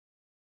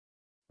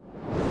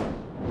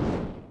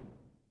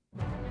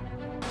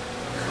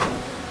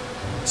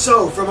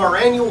So, from our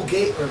annual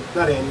game, or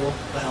not annual,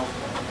 the hell,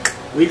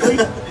 Weekly?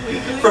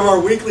 from our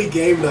weekly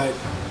game night,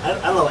 I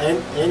don't know,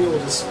 annual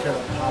just kind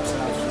of pops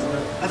out, doesn't it?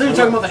 I think you're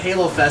talking about the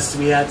Halo Fest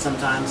we had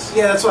sometimes.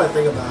 Yeah, that's what I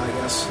think about, I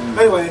guess.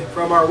 Anyway,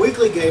 from our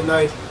weekly game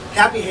night,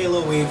 happy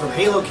Halo-ween from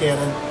Halo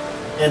Canon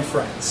and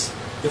friends,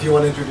 if you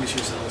want to introduce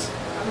yourselves.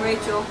 I'm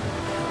Rachel.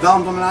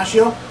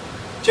 VallumDominatio?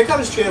 Check out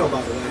his channel,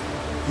 by the way.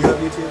 You have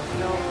YouTube?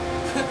 No.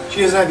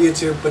 She doesn't have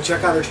YouTube, but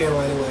check out her channel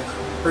anyway.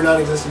 Her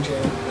non-existent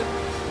channel.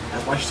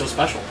 That's why she's so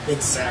special.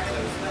 Exactly.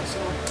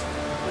 Special.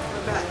 With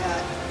my bat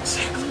hat.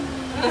 Exactly.